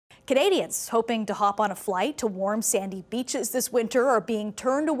Canadians hoping to hop on a flight to warm sandy beaches this winter are being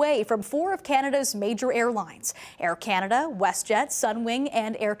turned away from 4 of Canada's major airlines: Air Canada, Westjet, Sunwing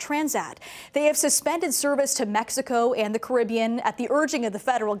and Air Transat. They have suspended service to Mexico and the Caribbean at the urging of the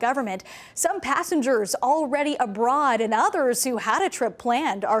federal government. Some passengers already abroad and others who had a trip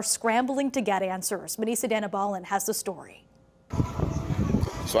planned are scrambling to get answers. Manesa Dhanabalan has the story.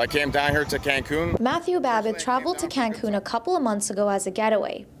 So I came down here to Cancun. Matthew Babbitt traveled to Cancun a couple of months ago as a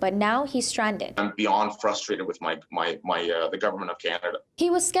getaway, but now he's stranded. I'm beyond frustrated with the government of Canada. He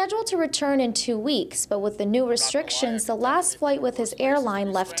was scheduled to return in 2 weeks, but with the new restrictions, the last flight with his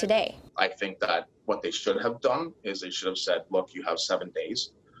airline left today. I think that what they should have done is they should have said, look, you have 7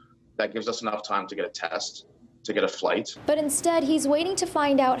 days. That gives us enough time to get a test, to get a flight. But instead, he's waiting to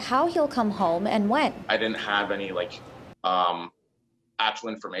find out how he'll come home and when. I didn't have any actual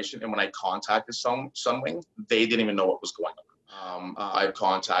information, and when I contacted Sunwing, they didn't even know what was going on. I've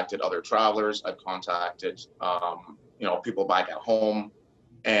contacted other travelers, I've contacted people back at home,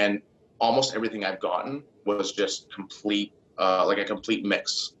 and almost everything I've gotten was just a complete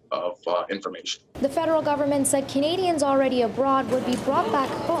mix of information. The federal government said Canadians already abroad would be brought back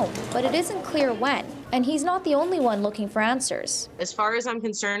home, but it isn't clear when. And he's not the only one looking for answers. As far as I'm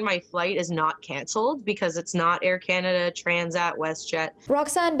concerned, my flight is not canceled because it's not Air Canada, Transat, Westjet.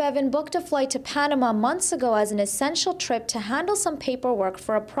 Roxanne Bevan booked a flight to Panama months ago as an essential trip to handle some paperwork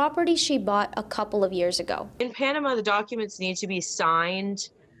for a property she bought a couple of years ago. In Panama, the documents need to be signed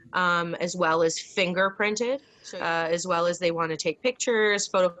as well as fingerprinted, as well as they want to take pictures,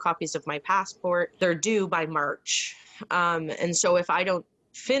 photocopies of my passport. They're due by March. And so if I don't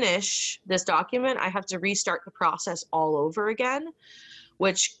finish this document, I have to restart the process all over again,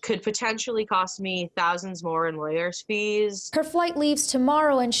 which could potentially cost me thousands more in lawyers' fees. Her flight leaves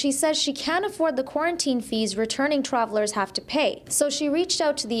tomorrow, and she says she can't afford the quarantine fees returning travelers have to pay. So she reached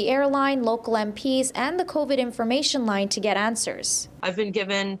out to the airline, local MPs, and the COVID information line to get answers. I've been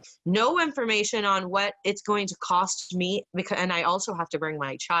given no information on what it's going to cost me, and I also have to bring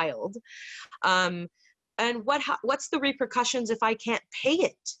my child. And what's the repercussions if I can't pay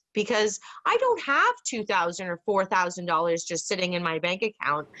it? Because I don't have $2,000 or $4,000 just sitting in my bank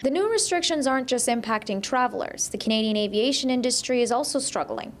account. The new restrictions aren't just impacting travelers. The Canadian aviation industry is also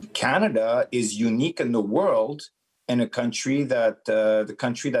struggling. Canada is unique in the world, in a country that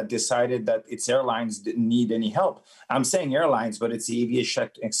decided that its airlines didn't need any help. I'm saying airlines, but it's the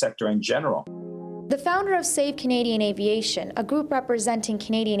aviation sector in general. The founder of Save Canadian Aviation, a group representing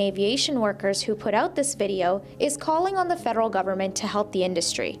Canadian aviation workers who put out this video, is calling on the federal government to help the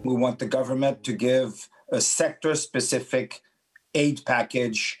industry. We want the government to give a sector-specific aid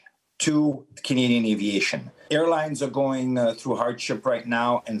package to Canadian aviation. Airlines are going through hardship right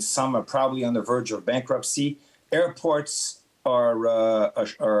now, and some are probably on the verge of bankruptcy. Airports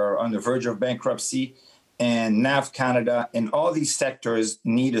are on the verge of bankruptcy, and NAV Canada and all these sectors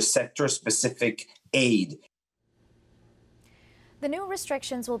need a sector-specific aid. The new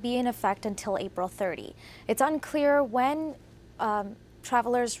restrictions will be in effect until April 30. It's unclear when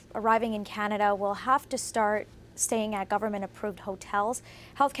travelers arriving in Canada will have to start staying at government-approved hotels.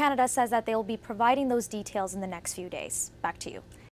 Health Canada says that they will be providing those details in the next few days. Back to you.